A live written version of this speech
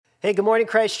Hey, good morning,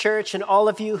 Christ Church, and all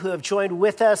of you who have joined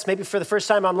with us, maybe for the first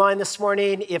time online this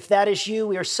morning. If that is you,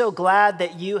 we are so glad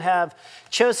that you have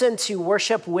chosen to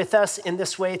worship with us in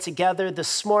this way together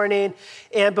this morning.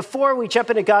 And before we jump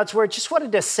into God's Word, just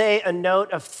wanted to say a note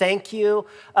of thank you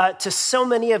to so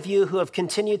many of you who have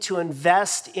continued to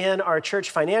invest in our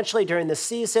church financially during this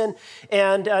season.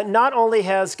 And not only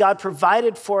has God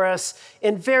provided for us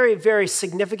in very, very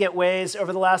significant ways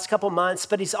over the last couple months,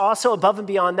 but He's also above and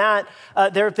beyond that.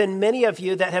 There have been many of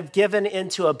you that have given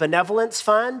into a benevolence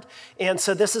fund. And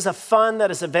so this is a fund that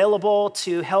is available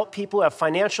to help people who have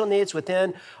financial needs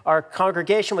within our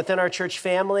congregation, within our church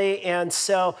family. And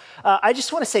so I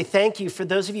just want to say thank you for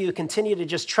those of you who continue to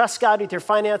just trust God with your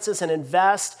finances and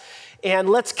invest.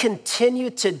 And let's continue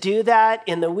to do that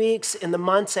in the weeks, in the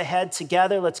months ahead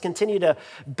together. Let's continue to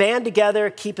band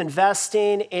together, keep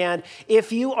investing. And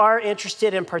if you are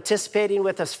interested in participating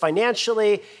with us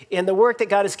financially in the work that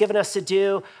God has given us to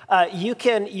do, you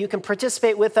can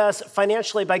participate with us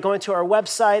financially by going to our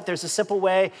website. There's a simple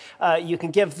way you can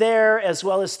give there, as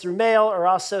well as through mail, or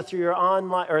also through your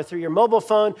online or through your mobile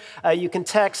phone. You can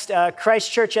text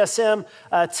Christchurch SM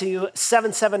to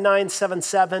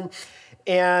 77977.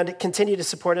 And continue to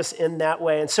support us in that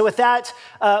way. And so with that,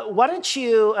 why don't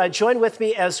you join with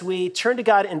me as we turn to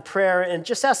God in prayer and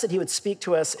just ask that He would speak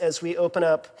to us as we open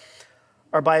up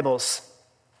our Bibles.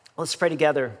 Let's pray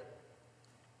together.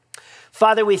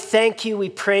 Father, we thank you, we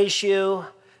praise you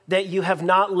that you have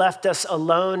not left us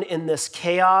alone in this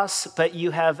chaos, but you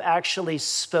have actually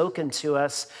spoken to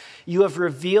us. You have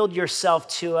revealed yourself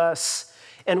to us.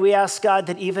 And we ask, God,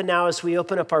 that even now as we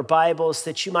open up our Bibles,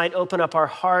 that you might open up our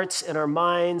hearts and our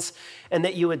minds, and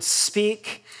that you would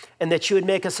speak, and that you would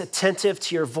make us attentive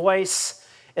to your voice,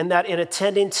 and that in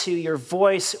attending to your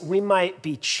voice, we might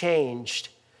be changed.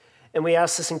 And we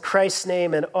ask this in Christ's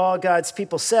name, and all God's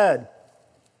people said,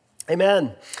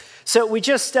 amen. So we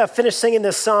just finished singing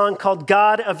this song called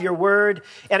God of Your Word,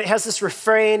 and it has this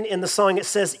refrain in the song. It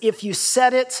says, if you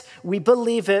said it, we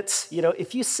believe it. You know,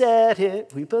 if you said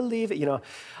it, we believe it. You know,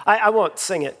 I won't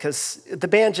sing it because the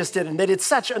band just did it, and they did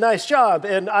such a nice job,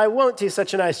 and I won't do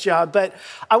such a nice job. But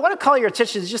I want to call your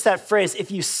attention to just that phrase,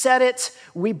 if you said it,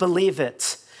 we believe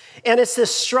it. And it's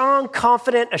this strong,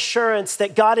 confident assurance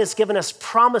that God has given us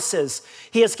promises.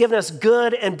 He has given us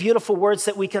good and beautiful words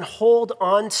that we can hold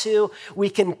on to, we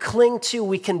can cling to,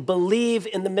 we can believe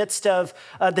in the midst of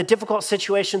the difficult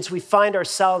situations we find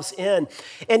ourselves in.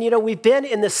 And, you know, we've been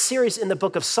in this series in the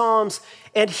book of Psalms,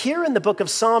 and here in the book of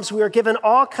Psalms, we are given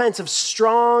all kinds of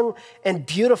strong and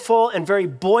beautiful and very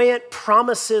buoyant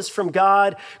promises from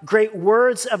God, great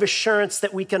words of assurance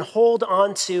that we can hold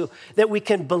on to, that we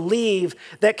can believe,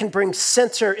 that can bring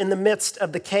center in the midst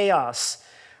of the chaos.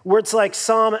 Words like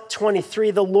Psalm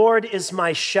 23, the Lord is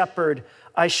my shepherd,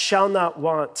 I shall not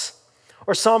want.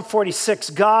 Or Psalm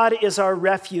 46, God is our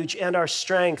refuge and our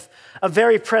strength, a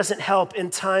very present help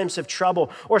in times of trouble.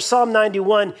 Or Psalm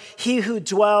 91, he who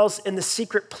dwells in the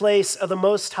secret place of the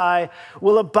Most High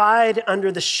will abide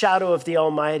under the shadow of the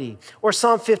Almighty. Or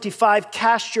Psalm 55,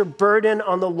 cast your burden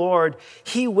on the Lord,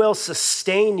 he will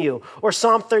sustain you. Or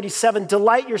Psalm 37,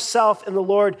 delight yourself in the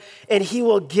Lord, and he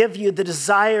will give you the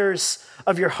desires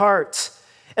of your heart.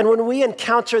 And when we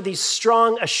encounter these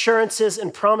strong assurances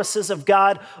and promises of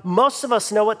God, most of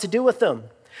us know what to do with them.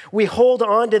 We hold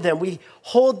on to them. We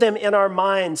hold them in our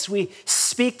minds. We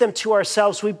speak them to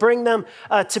ourselves. We bring them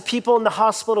to people in the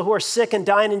hospital who are sick and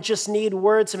dying and just need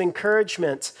words of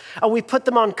encouragement. We put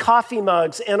them on coffee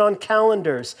mugs and on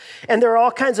calendars. And there are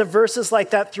all kinds of verses like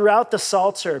that throughout the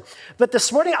Psalter. But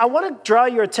this morning, I want to draw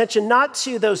your attention not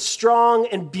to those strong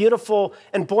and beautiful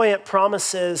and buoyant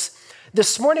promises.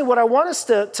 This morning, what I want us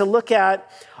to look at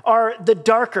are the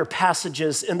darker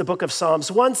passages in the book of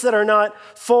Psalms, ones that are not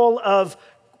full of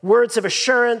words of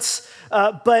assurance,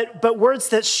 but words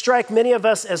that strike many of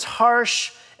us as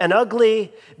harsh and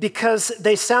ugly because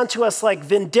they sound to us like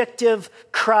vindictive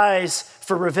cries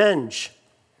for revenge.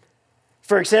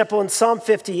 For example, in Psalm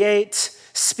 58,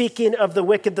 speaking of the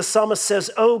wicked, the psalmist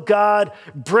says, "Oh God,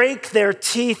 break their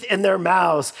teeth in their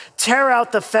mouths, tear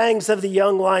out the fangs of the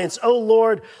young lions. Oh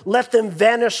Lord, let them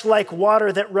vanish like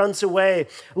water that runs away.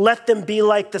 Let them be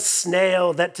like the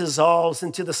snail that dissolves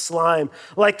into the slime,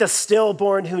 like the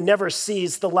stillborn who never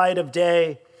sees the light of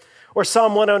day." Or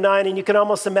Psalm 109, and you can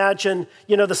almost imagine,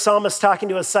 the psalmist talking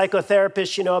to a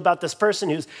psychotherapist, about this person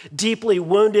who's deeply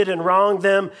wounded and wronged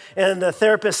them. And the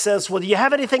therapist says, well, do you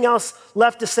have anything else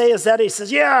left to say? Is that? He says,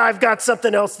 yeah, I've got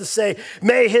something else to say.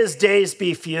 May his days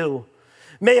be few.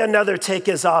 May another take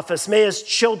his office. May his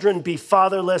children be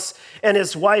fatherless and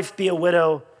his wife be a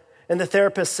widow. And the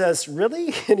therapist says,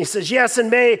 really? And he says, yes, and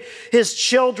may his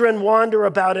children wander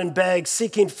about and beg,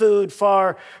 seeking food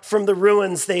far from the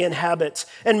ruins they inhabit.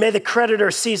 And may the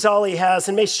creditor seize all he has,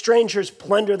 and may strangers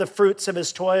plunder the fruits of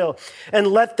his toil. And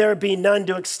let there be none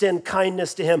to extend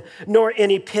kindness to him, nor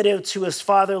any pity to his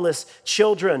fatherless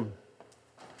children.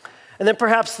 And then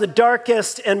perhaps the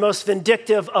darkest and most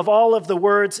vindictive of all of the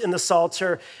words in the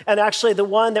Psalter, and actually the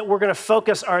one that we're going to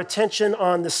focus our attention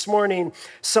on this morning,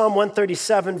 Psalm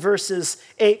 137, verses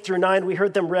 8 through 9, we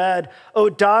heard them read, O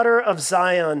daughter of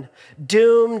Zion,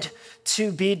 doomed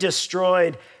to be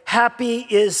destroyed, happy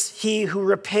is he who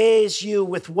repays you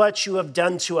with what you have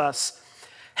done to us.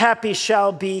 Happy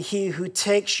shall be he who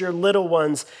takes your little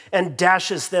ones and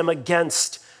dashes them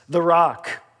against the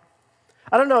rock.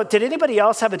 I don't know, did anybody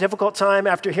else have a difficult time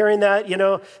after hearing that,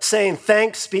 saying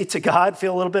thanks be to God,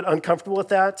 feel a little bit uncomfortable with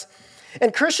that?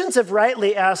 And Christians have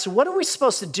rightly asked, what are we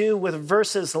supposed to do with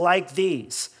verses like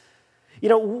these?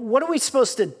 What are we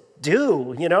supposed to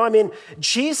do?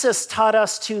 Jesus taught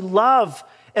us to love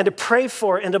and to pray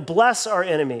for and to bless our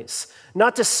enemies,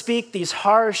 not to speak these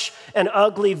harsh and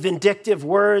ugly, vindictive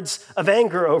words of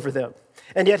anger over them.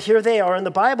 And yet here they are in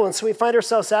the Bible. And so we find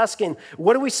ourselves asking,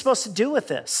 what are we supposed to do with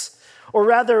this? Or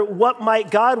rather, what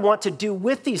might God want to do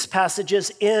with these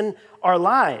passages in our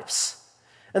lives?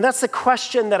 And that's the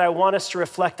question that I want us to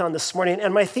reflect on this morning.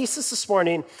 And my thesis this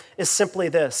morning is simply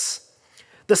this.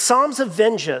 The Psalms of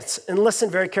vengeance, and listen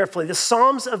very carefully, the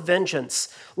Psalms of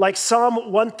vengeance, like Psalm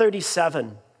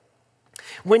 137,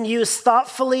 when used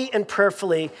thoughtfully and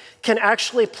prayerfully, can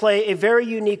actually play a very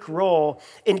unique role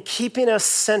in keeping us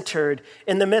centered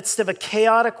in the midst of a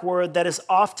chaotic world that is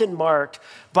often marked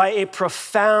by a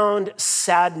profound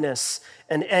sadness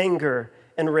and anger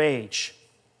and rage.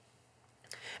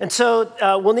 And so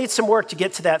we'll need some work to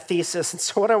get to that thesis. And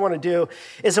so what I want to do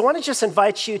is I want to just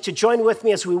invite you to join with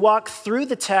me as we walk through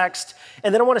the text,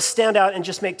 and then I want to stand out and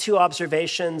just make two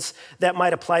observations that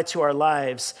might apply to our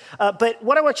lives. But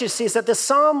what I want you to see is that the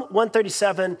Psalm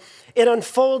 137, it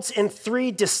unfolds in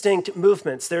three distinct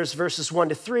movements. There's verses 1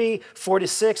 to 3, 4 to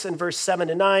 6, and verse 7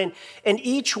 to 9. And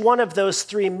each one of those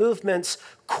three movements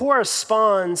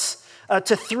corresponds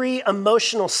to three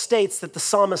emotional states that the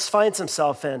psalmist finds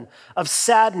himself in, of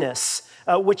sadness,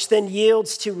 which then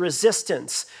yields to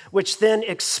resistance, which then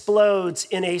explodes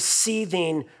in a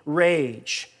seething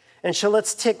rage. And so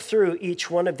let's tick through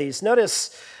each one of these.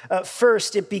 Notice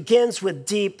first, it begins with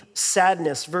deep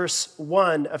sadness, verse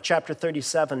 1 of chapter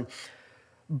 37.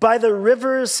 By the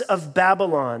rivers of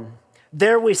Babylon,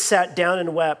 there we sat down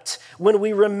and wept when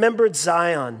we remembered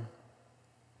Zion.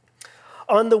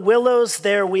 On the willows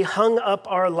there we hung up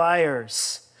our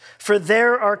lyres, for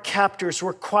there our captors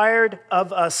required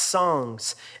of us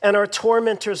songs, and our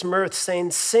tormentors' mirth,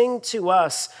 saying, sing to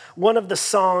us one of the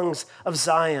songs of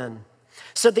Zion.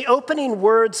 So the opening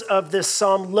words of this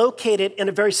psalm located in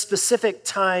a very specific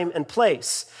time and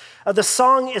place. The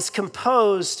song is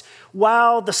composed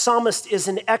while the psalmist is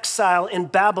in exile in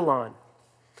Babylon.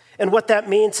 And what that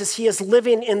means is he is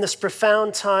living in this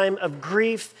profound time of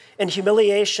grief and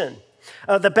humiliation.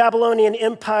 The Babylonian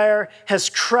Empire has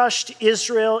crushed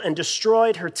Israel and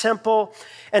destroyed her temple,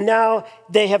 and now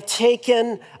they have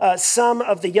taken some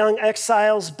of the young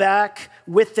exiles back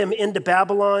with them into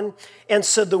Babylon, and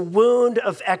so the wound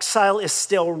of exile is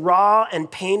still raw and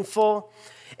painful,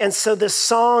 and so this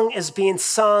song is being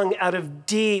sung out of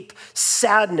deep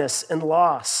sadness and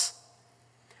loss.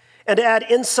 And to add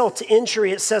insult to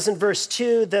injury, it says in verse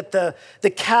 2 that the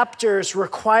captors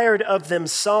required of them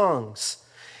songs.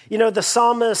 The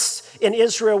psalmists in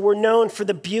Israel were known for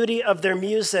the beauty of their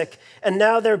music, and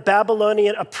now their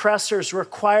Babylonian oppressors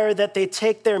require that they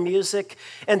take their music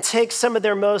and take some of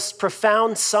their most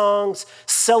profound songs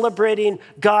celebrating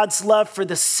God's love for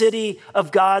the city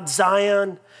of God,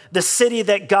 Zion, the city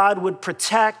that God would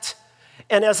protect,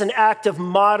 and as an act of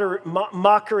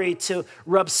mockery to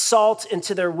rub salt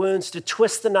into their wounds, to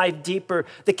twist the knife deeper,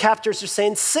 the captors are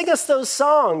saying, sing us those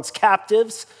songs,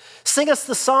 captives. Sing us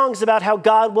the songs about how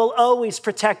God will always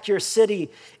protect your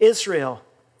city, Israel.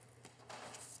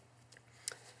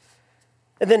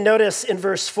 And then notice in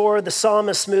verse 4, the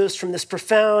psalmist moves from this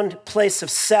profound place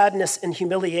of sadness and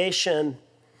humiliation,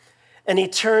 and he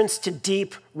turns to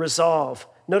deep resolve.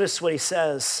 Notice what he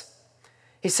says.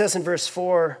 He says in verse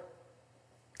 4,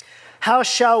 how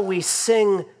shall we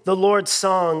sing the Lord's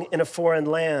song in a foreign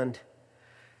land?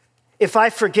 If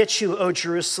I forget you, O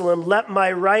Jerusalem, let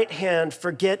my right hand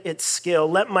forget its skill.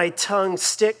 Let my tongue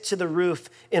stick to the roof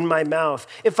in my mouth.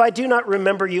 If I do not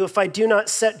remember you, if I do not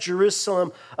set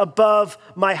Jerusalem above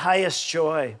my highest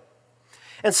joy.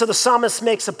 And so the psalmist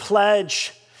makes a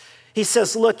pledge. He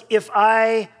says, look, if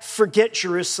I forget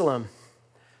Jerusalem,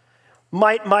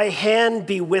 Might my hand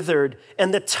be withered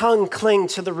and the tongue cling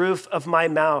to the roof of my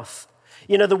mouth.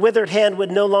 You know, the withered hand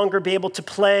would no longer be able to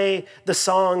play the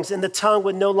songs, and the tongue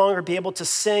would no longer be able to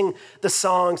sing the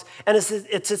songs. And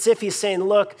it's as if he's saying,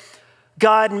 look,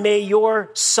 God, may your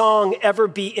song ever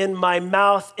be in my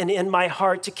mouth and in my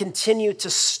heart to continue to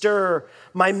stir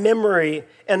my memory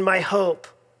and my hope.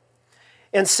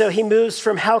 And so he moves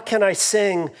from how can I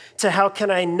sing to how can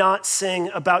I not sing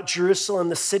about Jerusalem,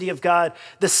 the city of God,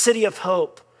 the city of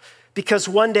hope. Because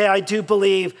one day I do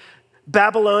believe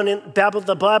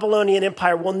the Babylonian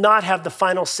Empire will not have the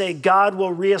final say. God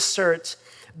will reassert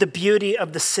the beauty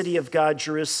of the city of God,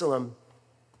 Jerusalem.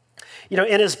 You know,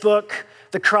 in his book,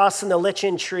 The Cross and the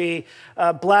Lichen Tree,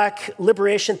 Black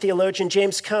liberation theologian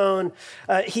James Cone,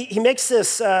 he makes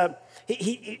this,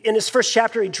 in his first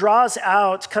chapter, he draws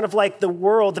out kind of like the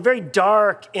world, the very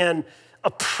dark and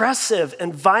oppressive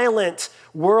and violent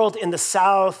world in the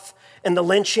South and the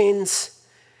lynchings.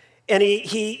 And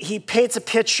he paints a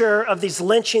picture of these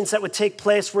lynchings that would take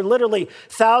place where literally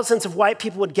thousands of white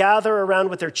people would gather around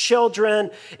with their children,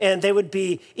 and they would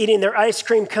be eating their ice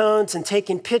cream cones and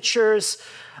taking pictures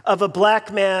of a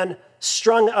black man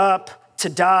strung up to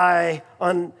die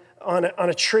on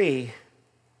a tree.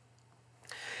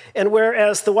 And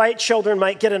whereas the white children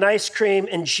might get an ice cream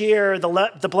and jeer,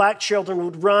 the black children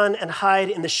would run and hide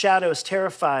in the shadows,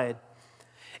 terrified.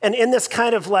 And in this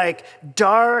kind of like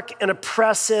dark and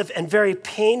oppressive and very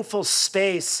painful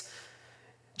space,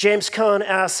 James Cone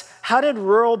asks, how did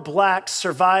rural blacks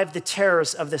survive the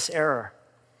terrors of this era?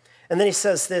 And then he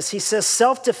says this, he says,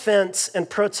 self-defense and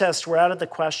protest were out of the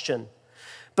question.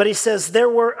 But he says, there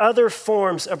were other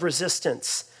forms of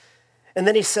resistance. And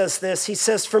then he says this, he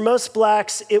says, for most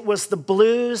blacks, it was the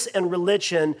blues and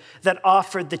religion that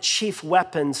offered the chief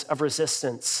weapons of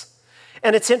resistance.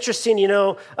 And it's interesting, you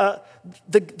know,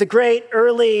 the great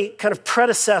early kind of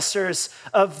predecessors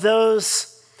of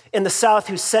those in the South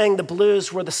who sang the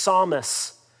blues were the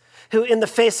psalmists, who in the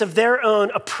face of their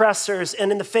own oppressors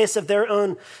and in the face of their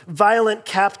own violent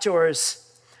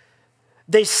captors,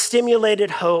 they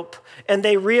stimulated hope and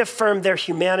they reaffirmed their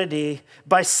humanity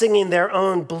by singing their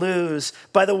own blues.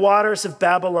 By the waters of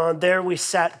Babylon, there we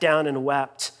sat down and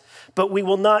wept. But we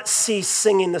will not cease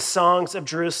singing the songs of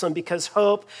Jerusalem because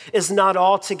hope is not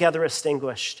altogether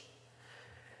extinguished.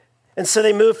 And so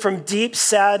they move from deep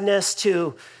sadness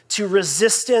to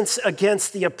resistance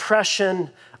against the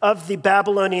oppression of the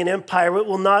Babylonian Empire. It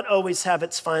will not always have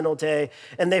its final day.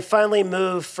 And they finally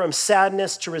move from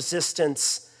sadness to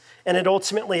resistance, and it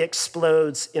ultimately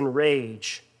explodes in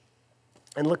rage.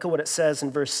 And look at what it says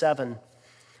in verse 7.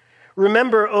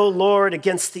 Remember, O Lord,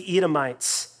 against the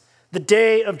Edomites, the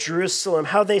day of Jerusalem,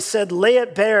 how they said, lay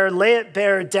it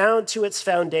bare down to its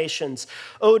foundations.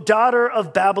 O daughter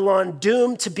of Babylon,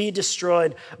 doomed to be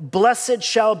destroyed, blessed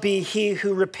shall be he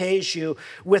who repays you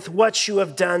with what you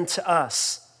have done to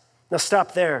us. Now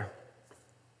stop there.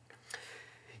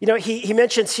 You know, he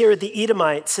mentions here the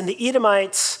Edomites, and the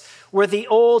Edomites were the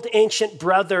old ancient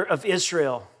brother of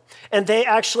Israel, and they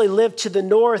actually lived to the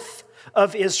north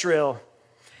of Israel.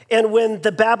 And when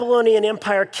the Babylonian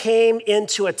Empire came in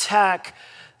to attack,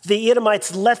 the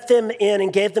Edomites let them in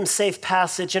and gave them safe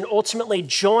passage and ultimately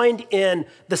joined in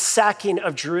the sacking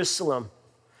of Jerusalem.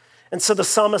 And so the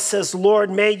psalmist says, Lord,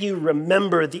 may you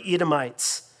remember the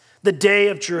Edomites, the day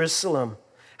of Jerusalem,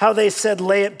 how they said,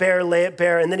 lay it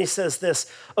bare. And then he says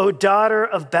this, O daughter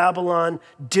of Babylon,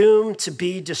 doomed to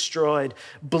be destroyed,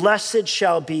 blessed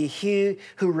shall be he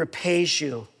who repays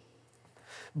you.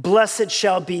 Blessed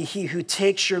shall be he who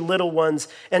takes your little ones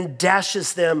and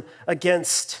dashes them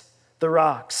against the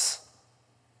rocks.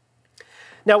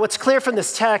 Now, what's clear from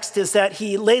this text is that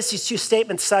he lays these two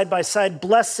statements side by side.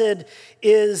 Blessed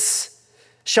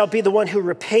shall be the one who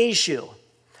repays you.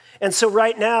 And so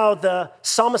right now, the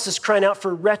psalmist is crying out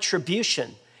for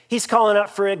retribution. He's calling out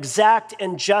for exact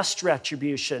and just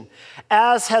retribution,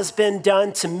 as has been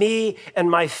done to me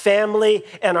and my family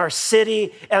and our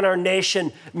city and our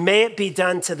nation. May it be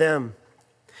done to them.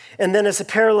 And then as a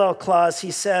parallel clause,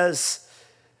 he says,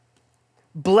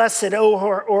 blessed,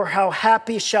 or how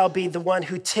happy shall be the one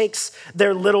who takes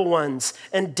their little ones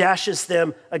and dashes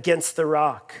them against the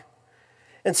rock.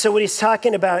 And so what he's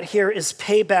talking about here is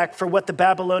payback for what the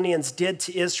Babylonians did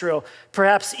to Israel,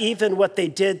 perhaps even what they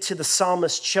did to the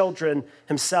psalmist's children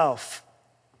himself.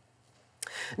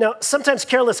 Now, sometimes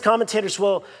careless commentators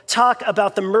will talk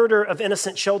about the murder of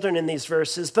innocent children in these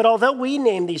verses, but although we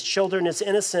name these children as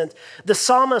innocent, the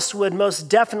psalmist would most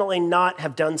definitely not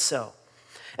have done so.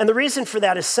 And the reason for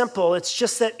that is simple. It's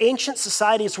just that ancient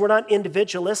societies were not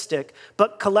individualistic,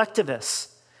 but collectivists.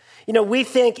 You know, we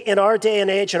think in our day and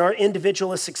age, in our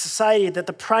individualistic society, that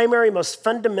the primary, most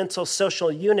fundamental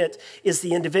social unit is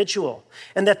the individual,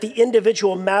 and that the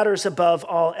individual matters above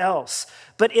all else.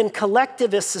 But in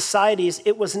collectivist societies,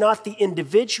 it was not the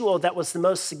individual that was the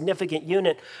most significant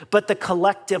unit, but the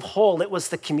collective whole. It was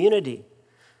the community.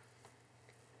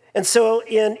 And so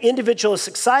in individualist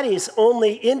societies,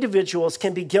 only individuals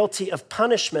can be guilty of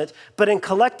punishment, but in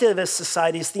collectivist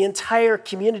societies, the entire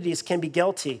communities can be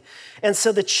guilty. And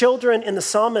so the children in the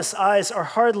psalmist's eyes are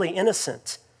hardly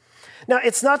innocent. Now,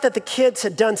 it's not that the kids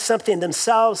had done something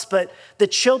themselves, but the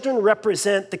children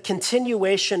represent the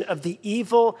continuation of the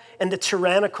evil and the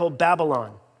tyrannical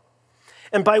Babylon.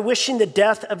 And by wishing the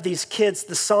death of these kids,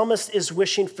 the psalmist is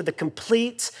wishing for the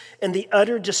complete and the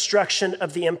utter destruction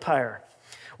of the empire.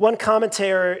 One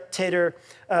commentator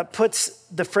puts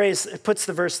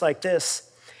the verse like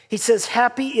this. He says,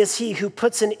 "Happy is he who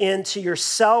puts an end to your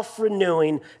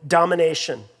self-renewing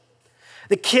domination."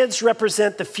 The kids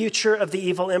represent the future of the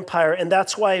evil empire, and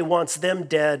that's why he wants them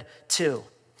dead too.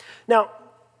 Now,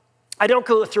 I don't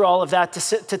go through all of that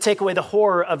to take away the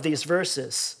horror of these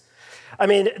verses. I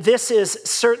mean, this is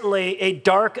certainly a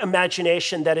dark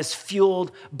imagination that is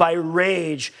fueled by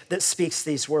rage that speaks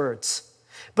these words.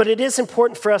 But it is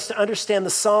important for us to understand the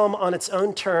psalm on its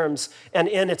own terms and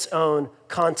in its own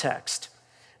context.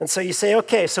 And so you say,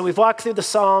 okay, so we've walked through the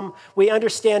psalm. We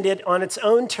understand it on its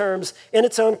own terms, in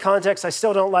its own context. I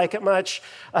still don't like it much.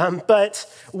 But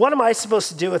what am I supposed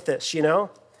to do with this, you know?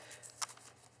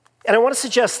 And I want to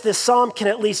suggest this psalm can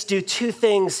at least do two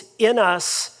things in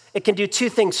us. It can do two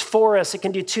things for us. It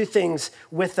can do two things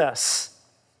with us.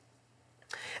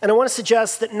 And I want to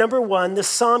suggest that, number one, this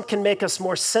psalm can make us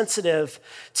more sensitive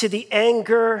to the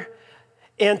anger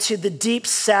and to the deep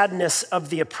sadness of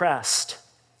the oppressed.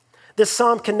 This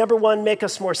psalm can, number one, make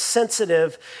us more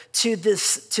sensitive to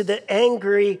the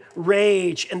angry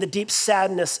rage and the deep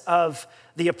sadness of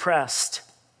the oppressed.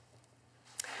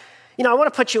 You know, I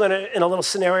want to put you in a little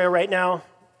scenario right now.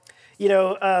 You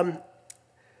know,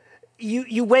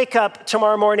 you wake up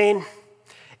tomorrow morning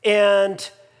and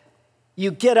you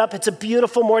get up, it's a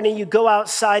beautiful morning, you go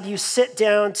outside, you sit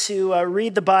down to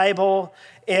read the Bible,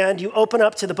 and you open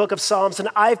up to the book of Psalms, and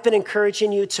I've been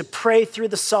encouraging you to pray through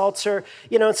the Psalter,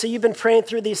 you know, and so you've been praying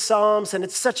through these Psalms, and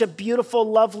it's such a beautiful,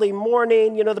 lovely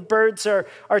morning, you know, the birds are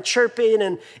chirping,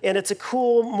 and it's a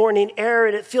cool morning air,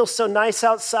 and it feels so nice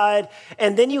outside,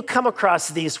 and then you come across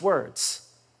these words.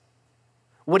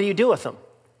 What do you do with them?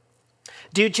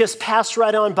 Do you just pass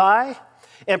right on by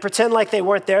and pretend like they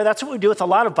weren't there? That's what we do with a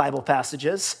lot of Bible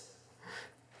passages.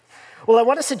 Well, I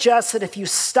want to suggest that if you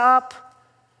stop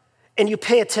and you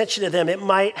pay attention to them, it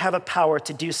might have a power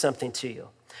to do something to you.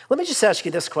 Let me just ask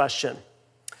you this question.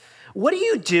 What do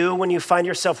you do when you find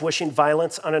yourself wishing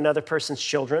violence on another person's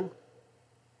children?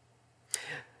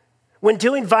 When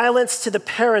doing violence to the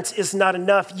parents is not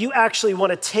enough, you actually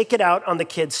want to take it out on the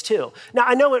kids too. Now,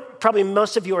 I know what probably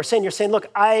most of you are saying. You're saying, look,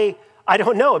 I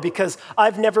don't know, because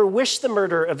I've never wished the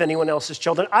murder of anyone else's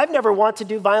children. I've never wanted to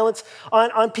do violence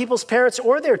on people's parents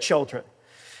or their children.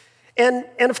 And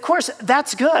of course,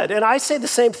 that's good. And I say the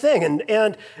same thing.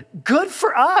 And good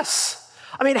for us.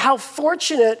 I mean, how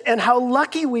fortunate and how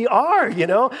lucky we are, you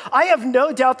know? I have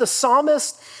no doubt the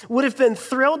psalmist would have been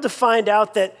thrilled to find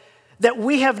out that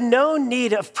we have no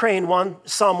need of praying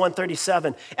Psalm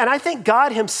 137. And I think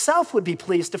God himself would be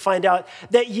pleased to find out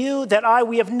that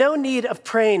we have no need of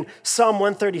praying Psalm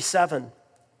 137.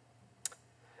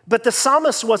 But the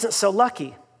psalmist wasn't so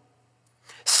lucky.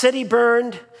 City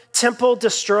burned, temple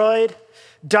destroyed,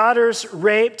 daughters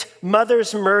raped,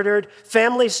 mothers murdered,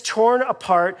 families torn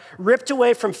apart, ripped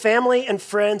away from family and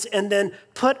friends, and then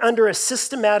put under a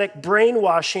systematic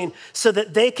brainwashing so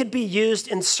that they could be used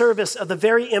in service of the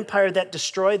very empire that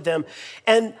destroyed them,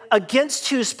 and against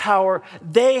whose power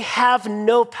they have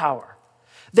no power.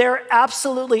 They're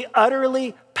absolutely,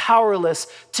 utterly powerless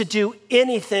to do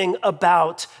anything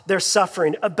about their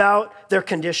suffering, about their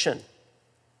condition.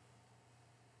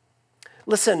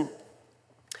 Listen,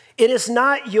 it is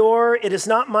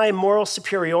not my moral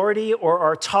superiority or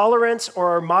our tolerance or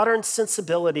our modern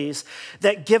sensibilities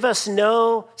that give us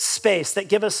no space, that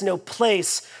give us no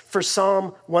place for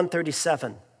Psalm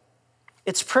 137.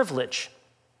 It's privilege.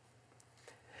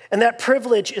 And that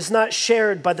privilege is not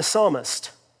shared by the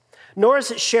psalmist, nor is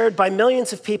it shared by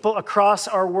millions of people across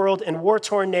our world in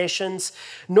war-torn nations,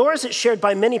 nor is it shared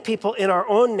by many people in our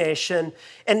own nation,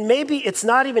 and maybe it's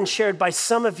not even shared by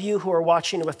some of you who are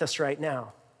watching with us right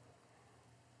now.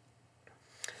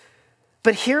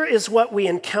 But here is what we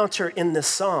encounter in this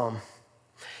psalm.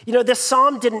 You know, this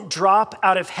psalm didn't drop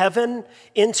out of heaven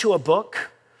into a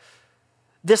book.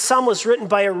 This psalm was written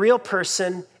by a real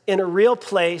person, in a real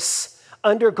place,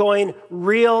 undergoing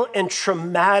real and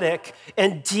traumatic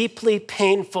and deeply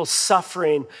painful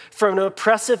suffering from an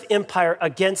oppressive empire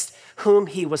against whom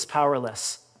he was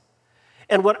powerless.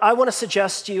 And what I want to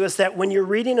suggest to you is that when you're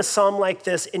reading a psalm like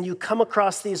this and you come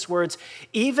across these words,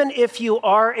 even if you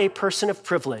are a person of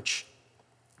privilege,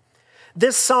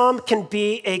 this psalm can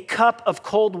be a cup of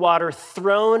cold water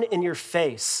thrown in your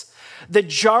face. The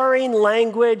jarring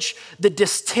language, the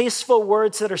distasteful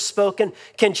words that are spoken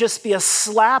can just be a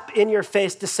slap in your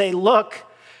face to say, look,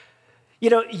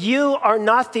 you are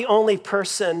not the only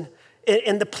person,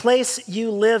 and the place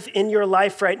you live in your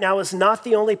life right now is not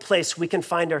the only place we can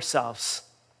find ourselves.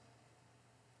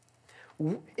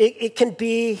 It can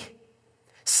be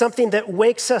something that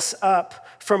wakes us up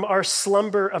from our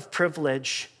slumber of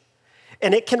privilege.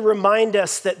 And it can remind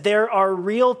us that there are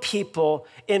real people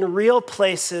in real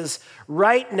places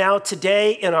right now,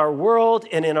 today, in our world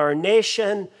and in our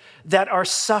nation that are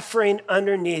suffering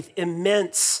underneath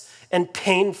immense and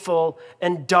painful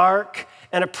and dark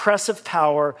and oppressive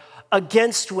power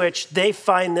against which they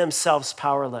find themselves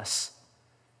powerless.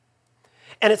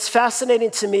 And it's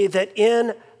fascinating to me that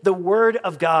in the Word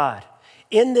of God,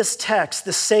 in this text,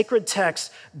 the sacred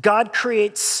text, God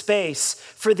creates space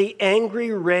for the angry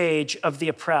rage of the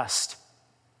oppressed.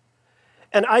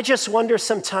 And I just wonder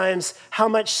sometimes how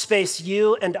much space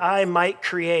you and I might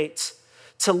create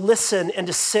to listen and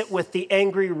to sit with the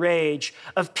angry rage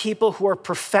of people who are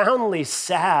profoundly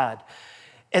sad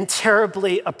and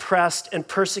terribly oppressed and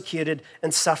persecuted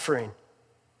and suffering.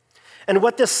 And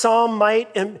what this psalm might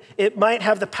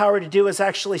have the power to do is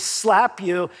actually slap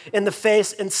you in the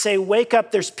face and say, wake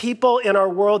up, there's people in our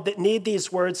world that need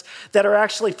these words, that are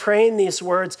actually praying these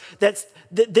words, that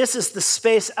this is the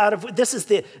space this is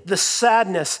the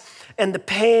sadness and the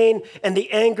pain and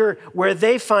the anger where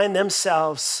they find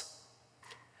themselves.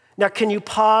 Now, can you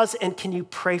pause and can you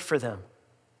pray for them?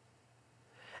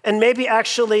 And maybe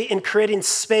actually in creating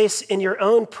space in your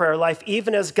own prayer life,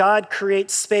 even as God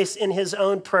creates space in his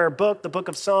own prayer book, the book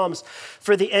of Psalms,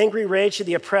 for the angry rage of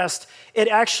the oppressed, it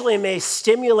actually may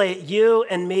stimulate you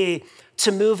and me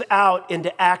to move out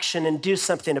into action and do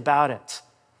something about it.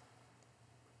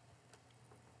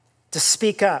 To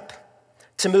speak up,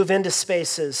 to move into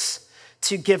spaces,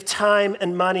 to give time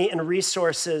and money and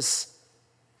resources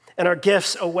and our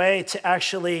gifts away to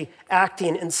actually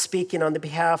acting and speaking on the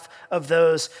behalf of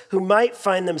those who might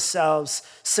find themselves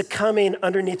succumbing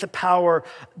underneath a power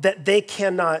that they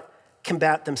cannot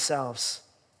combat themselves.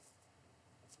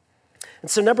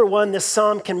 And so, number one, this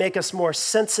psalm can make us more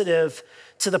sensitive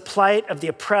to the plight of the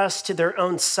oppressed, to their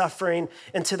own suffering,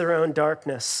 and to their own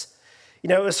darkness.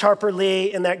 It was Harper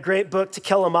Lee in that great book, To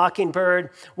Kill a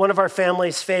Mockingbird, one of our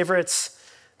family's favorites,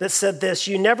 that said this: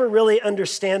 you never really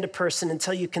understand a person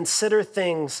until you consider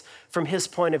things from his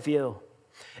point of view,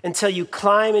 until you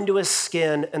climb into his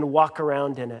skin and walk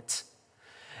around in it.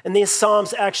 And these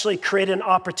Psalms actually create an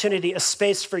opportunity, a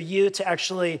space for you to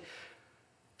actually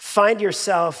find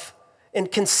yourself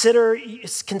and consider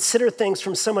things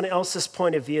from someone else's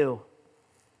point of view,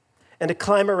 and to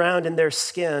climb around in their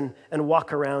skin and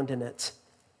walk around in it.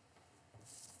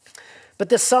 But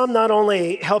this psalm not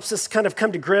only helps us kind of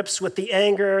come to grips with the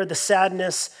anger, the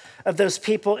sadness of those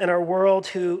people in our world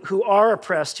who are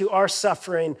oppressed, who are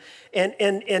suffering, and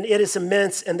it is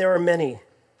immense, and there are many.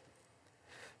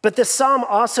 But this psalm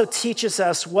also teaches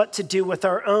us what to do with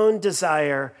our own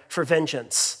desire for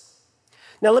vengeance.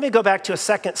 Now, let me go back to a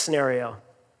second scenario.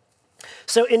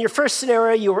 So in your first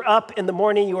scenario, you were up in the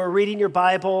morning, you were reading your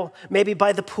Bible, maybe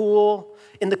by the pool,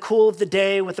 in the cool of the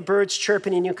day with the birds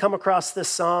chirping, and you come across this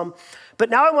psalm. But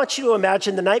now I want you to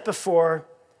imagine the night before,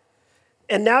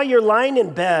 and now you're lying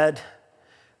in bed,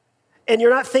 and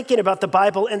you're not thinking about the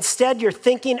Bible. Instead, you're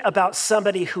thinking about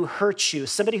somebody who hurt you,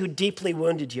 somebody who deeply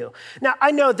wounded you. Now,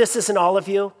 I know this isn't all of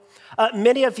you.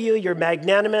 Many of you, you're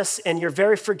magnanimous and you're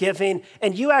very forgiving,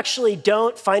 and you actually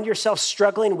don't find yourself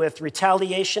struggling with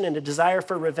retaliation and a desire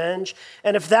for revenge.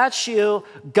 And if that's you,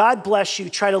 God bless you.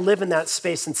 Try to live in that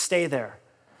space and stay there.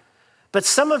 But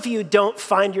some of you don't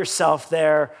find yourself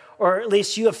there, or at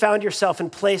least you have found yourself in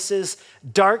places,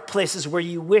 dark places where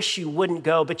you wish you wouldn't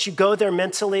go, but you go there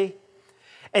mentally,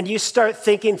 and you start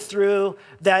thinking through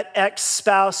that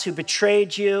ex-spouse who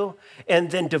betrayed you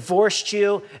and then divorced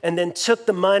you and then took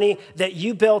the money that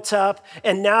you built up,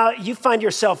 and now you find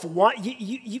yourself,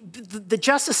 the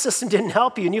justice system didn't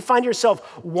help you, and you find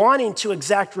yourself wanting to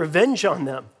exact revenge on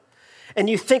them. And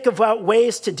you think about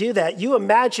ways to do that. You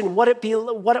imagine what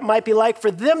it might be like for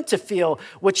them to feel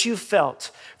what you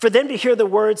felt, for them to hear the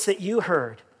words that you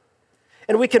heard.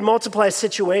 And we can multiply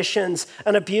situations.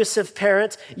 An abusive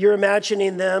parent, you're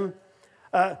imagining them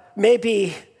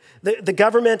maybe The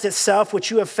government itself,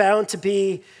 which you have found to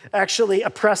be actually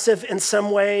oppressive in some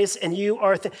ways, and you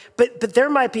are, but there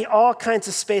might be all kinds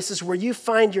of spaces where you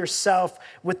find yourself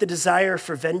with the desire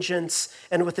for vengeance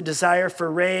and with the desire for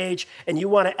rage, and you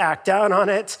want to act down on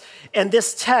it. And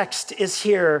this text is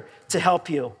here to help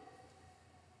you.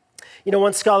 You know,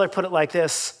 one scholar put it like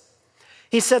this.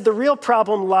 He said, the real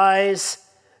problem lies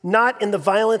not in the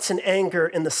violence and anger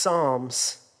in the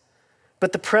Psalms,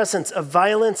 but the presence of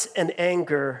violence and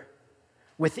anger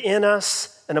within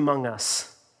us and among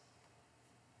us.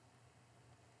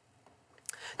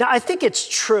 Now, I think it's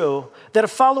true that a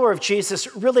follower of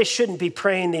Jesus really shouldn't be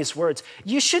praying these words.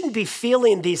 You shouldn't be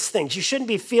feeling these things. You shouldn't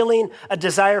be feeling a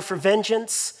desire for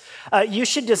vengeance. You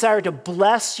should desire to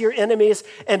bless your enemies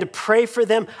and to pray for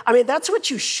them. I mean, that's what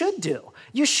you should do.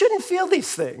 You shouldn't feel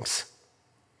these things.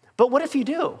 But what if you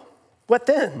do? What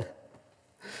then?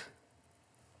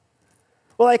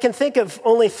 Well, I can think of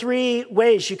only 3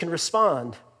 ways you can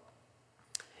respond.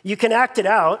 You can act it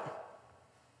out,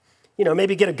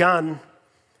 maybe get a gun.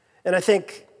 And I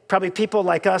think probably people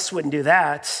like us wouldn't do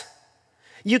that.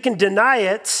 You can deny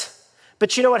it,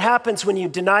 but you know what happens when you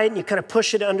deny it and you kind of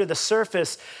push it under the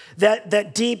surface?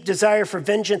 That deep desire for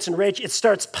vengeance and rage, it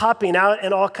starts popping out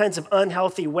in all kinds of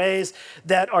unhealthy ways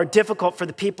that are difficult for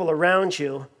the people around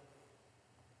you.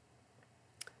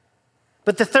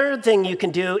 But the third thing you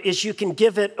can do is you can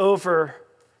give it over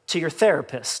to your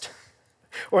therapist.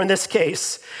 Or in this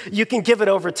case, you can give it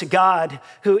over to God,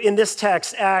 who in this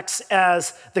text acts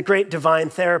as the great divine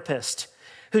therapist,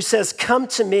 who says, come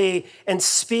to me and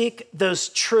speak those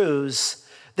truths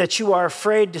that you are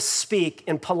afraid to speak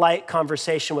in polite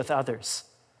conversation with others.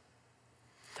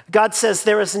 God says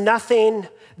there is nothing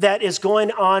that is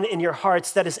going on in your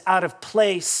hearts that is out of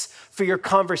place for your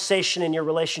conversation and your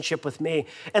relationship with me.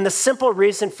 And the simple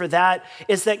reason for that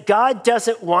is that God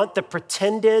doesn't want the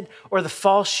pretended or the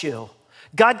false you.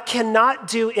 God cannot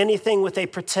do anything with a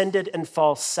pretended and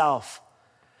false self.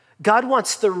 God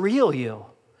wants the real you.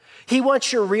 He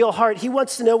wants your real heart. He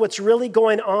wants to know what's really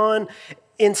going on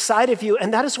inside of you.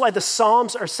 And that is why the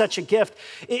Psalms are such a gift.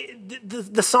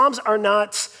 The Psalms are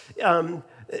not,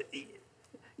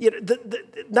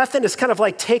 nothing is kind of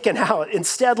like taken out.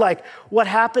 Instead, like what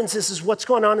happens is what's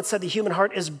going on inside the human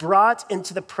heart is brought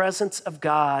into the presence of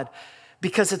God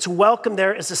because it's welcome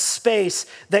there as a space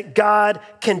that God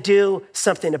can do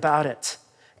something about it.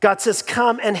 God says,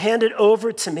 come and hand it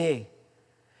over to me,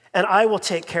 and I will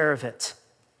take care of it.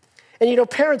 And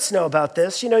parents know about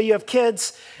this. You have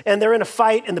kids, and they're in a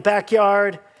fight in the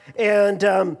backyard, and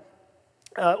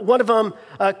one of them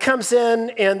comes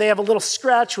in, and they have a little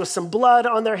scratch with some blood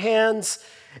on their hands.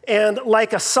 And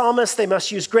like a psalmist, they must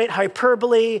use great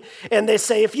hyperbole. And they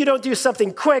say, if you don't do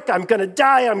something quick, I'm going to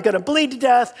die. I'm going to bleed to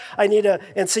death.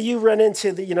 And so you run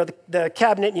into the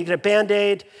cabinet, and you get a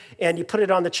Band-Aid, and you put it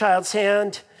on the child's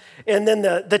hand. And then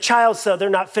the child, so they're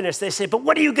not finished. They say, but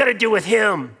what are you going to do with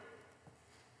him?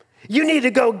 You need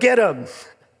to go get him.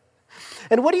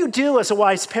 And what do you do as a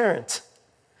wise parent?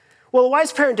 Well, a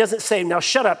wise parent doesn't say, now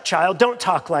shut up, child, don't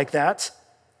talk like that.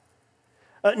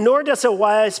 Nor does a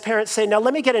wise parent say, now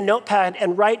let me get a notepad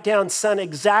and write down, son,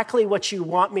 exactly what you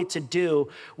want me to do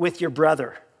with your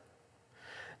brother.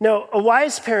 No, a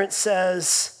wise parent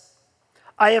says,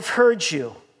 I have heard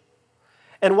you.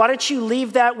 And why don't you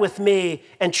leave that with me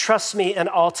and trust me and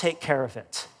I'll take care of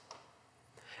it.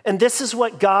 And this is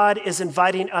what God is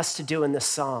inviting us to do in this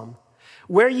psalm.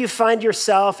 Where you find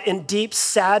yourself in deep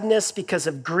sadness because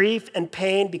of grief and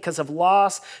pain, because of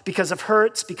loss, because of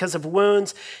hurts, because of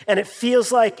wounds, and it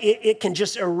feels like it can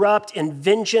just erupt in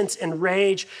vengeance and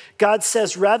rage, God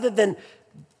says, rather than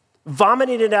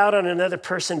vomiting it out on another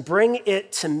person, bring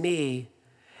it to me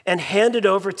and hand it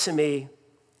over to me.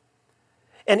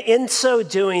 And in so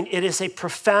doing, it is a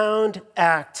profound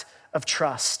act of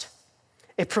trust.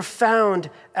 A profound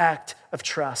act of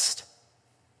trust.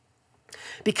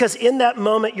 Because in that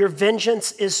moment, your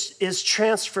vengeance is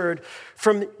transferred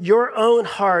from your own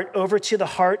heart over to the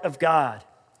heart of God.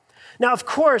 Now, of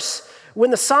course, when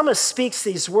the psalmist speaks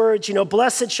these words,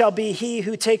 blessed shall be he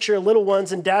who takes your little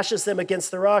ones and dashes them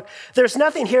against the rock. There's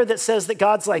nothing here that says that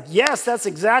God's like, yes, that's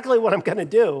exactly what I'm going to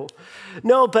do.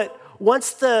 No, but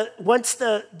once the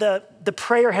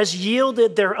prayer has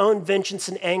yielded their own vengeance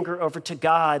and anger over to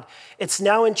God, it's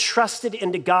now entrusted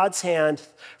into God's hand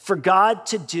for God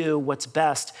to do what's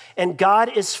best. And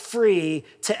God is free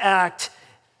to act,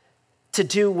 to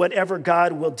do whatever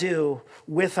God will do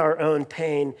with our own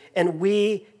pain. And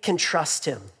we can trust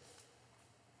him.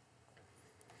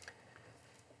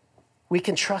 We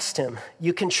can trust him.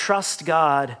 You can trust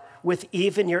God with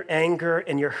even your anger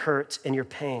and your hurt and your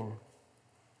pain.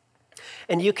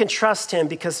 And you can trust him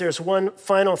because there's one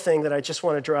final thing that I just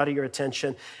want to draw to your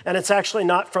attention. And it's actually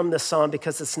not from this psalm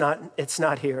because it's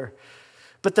not here.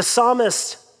 But the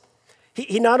psalmist,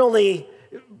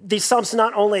 these psalms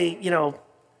not only,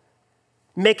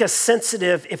 make us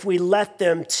sensitive if we let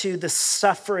them to the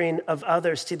suffering of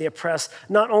others, to the oppressed.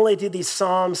 Not only do these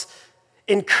psalms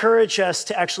encourage us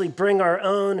to actually bring our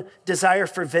own desire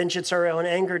for vengeance, our own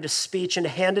anger to speech and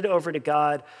hand it over to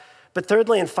God, but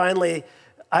thirdly and finally,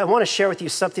 I want to share with you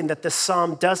something that this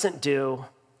psalm doesn't do,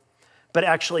 but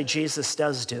actually Jesus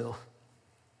does do.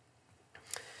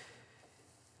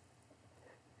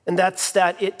 And that's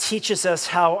that it teaches us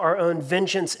how our own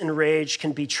vengeance and rage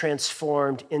can be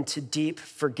transformed into deep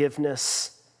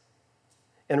forgiveness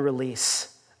and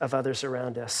release of others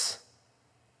around us.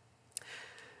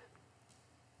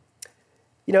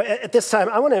 At this time,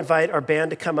 I want to invite our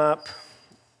band to come up.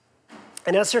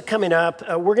 And as they're coming up,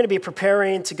 we're going to be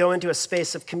preparing to go into a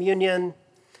space of communion.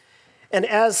 And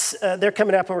as they're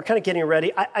coming up and we're kind of getting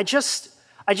ready, I just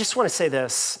want to say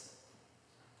this.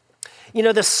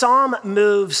 The psalm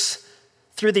moves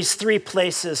through these three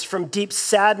places, from deep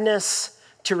sadness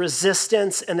to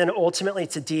resistance, and then ultimately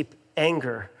to deep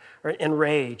anger and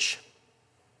rage.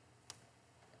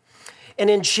 And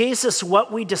in Jesus,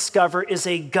 what we discover is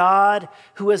a God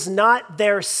who is not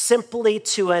there simply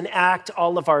to enact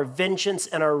all of our vengeance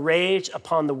and our rage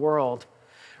upon the world.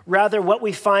 Rather, what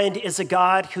we find is a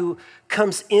God who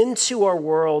comes into our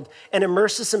world and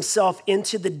immerses himself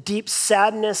into the deep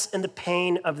sadness and the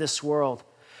pain of this world.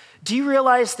 Do you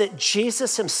realize that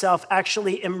Jesus himself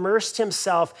actually immersed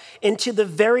himself into the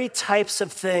very types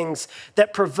of things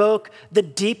that provoke the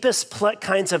deepest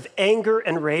kinds of anger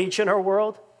and rage in our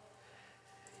world?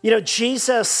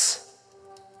 Jesus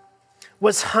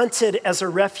was hunted as a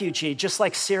refugee, just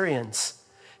like Syrians,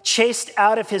 chased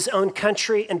out of his own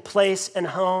country and place and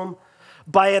home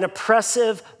by an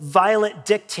oppressive, violent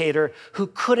dictator who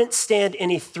couldn't stand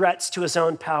any threats to his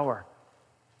own power.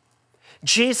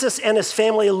 Jesus and his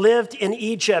family lived in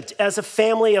Egypt as a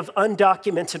family of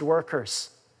undocumented workers.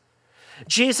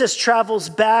 Jesus travels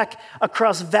back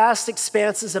across vast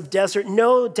expanses of desert,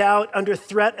 no doubt under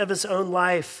threat of his own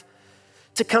life,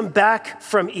 to come back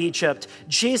from Egypt.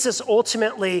 Jesus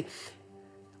ultimately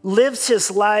lives his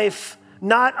life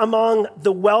not among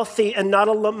the wealthy and not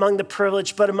among the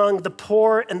privileged, but among the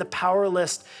poor and the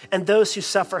powerless and those who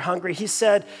suffer hunger. He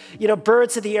said,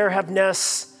 birds of the air have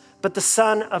nests, but the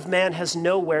Son of Man has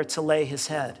nowhere to lay his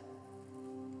head.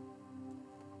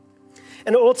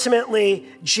 And ultimately,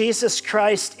 Jesus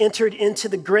Christ entered into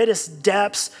the greatest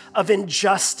depths of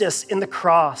injustice in the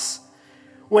cross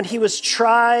when he was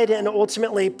tried and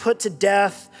ultimately put to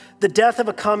death, the death of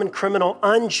a common criminal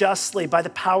unjustly by the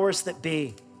powers that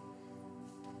be.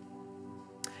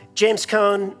 James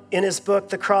Cone, in his book,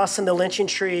 The Cross and the Lynching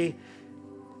Tree,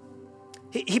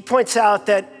 he points out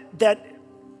that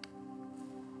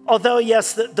although,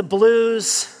 yes, the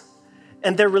blues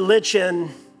and their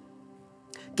religion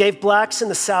gave blacks in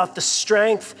the South the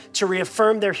strength to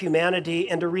reaffirm their humanity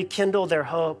and to rekindle their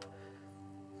hope,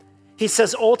 he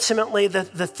says ultimately the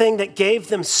thing that gave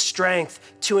them strength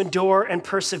to endure and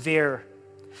persevere,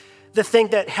 the thing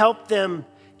that helped them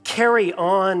carry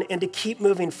on and to keep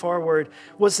moving forward,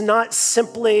 was not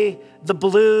simply the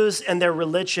blues and their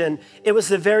religion. It was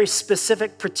the very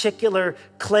specific, particular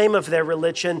claim of their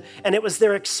religion, and it was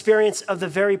their experience of the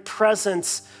very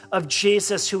presence of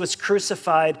Jesus who was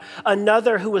crucified,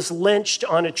 another who was lynched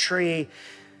on a tree,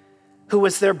 who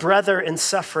was their brother in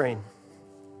suffering.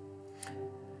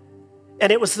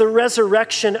 And it was the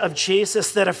resurrection of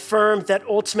Jesus that affirmed that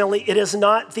ultimately it is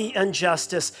not the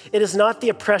injustice, it is not the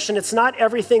oppression, it's not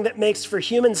everything that makes for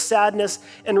human sadness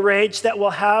and rage that will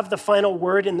have the final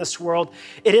word in this world.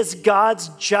 It is God's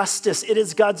justice, it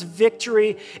is God's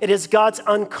victory, it is God's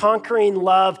unconquering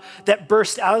love that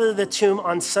burst out of the tomb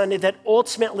on Sunday that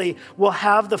ultimately will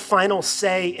have the final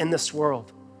say in this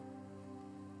world.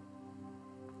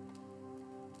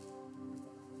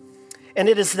 And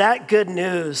it is that good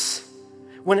news,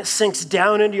 when it sinks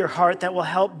down into your heart, that will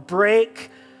help break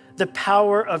the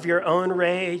power of your own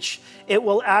rage. It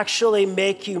will actually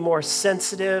make you more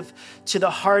sensitive to the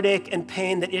heartache and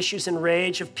pain that issues in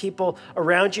rage of people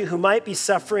around you who might be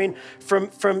suffering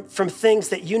from things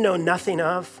that you know nothing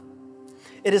of.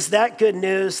 It is that good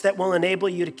news that will enable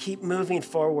you to keep moving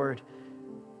forward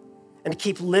and to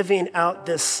keep living out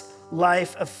this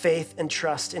life of faith and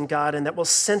trust in God, and that will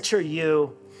center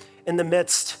you in the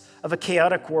midst of a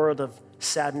chaotic world of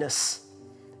sadness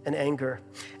and anger.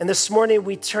 And this morning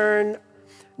we turn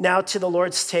now to the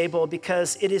Lord's table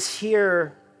because it is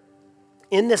here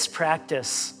in this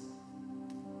practice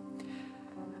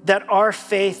that our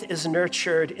faith is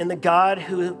nurtured in the God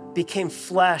who became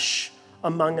flesh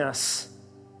among us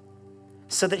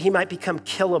so that he might become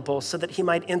killable, so that he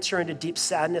might enter into deep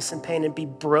sadness and pain and be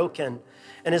broken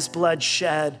and his blood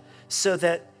shed so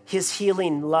that his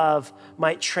healing love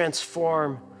might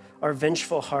transform our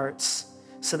vengeful hearts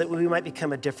so that we might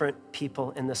become a different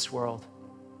people in this world.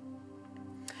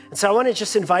 And so I want to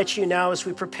just invite you now as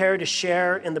we prepare to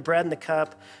share in the bread and the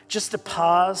cup, just to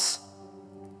pause,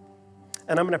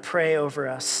 and I'm going to pray over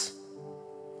us.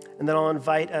 And then I'll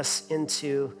invite us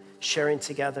into sharing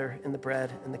together in the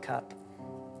bread and the cup.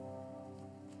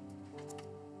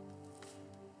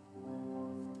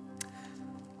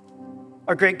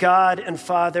 Our great God and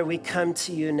Father, we come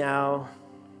to you now.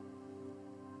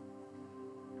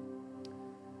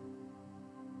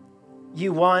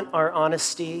 You want our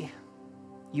honesty.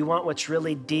 You want what's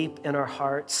really deep in our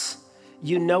hearts.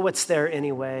 You know what's there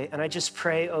anyway. And I just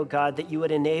pray, oh God, that you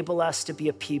would enable us to be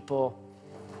a people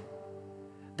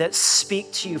that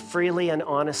speak to you freely and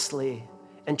honestly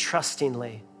and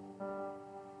trustingly.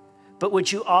 But would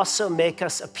you also make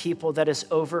us a people that is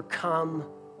overcome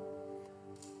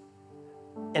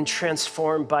and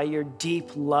transformed by your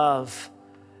deep love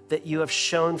that you have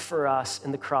shown for us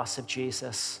in the cross of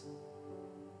Jesus.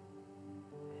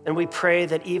 And we pray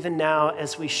that even now,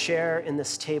 as we share in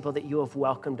this table that you have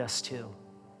welcomed us to,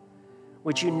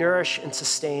 would you nourish and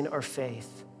sustain our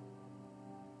faith?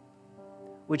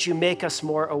 Would you make us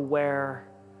more aware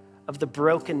of the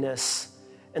brokenness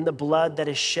and the blood that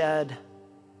is shed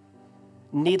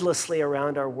needlessly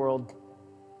around our world?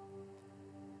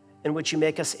 And would you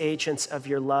make us agents of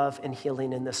your love and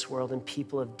healing in this world and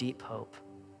people of deep hope?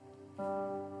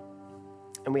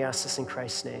 And we ask this in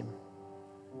Christ's name.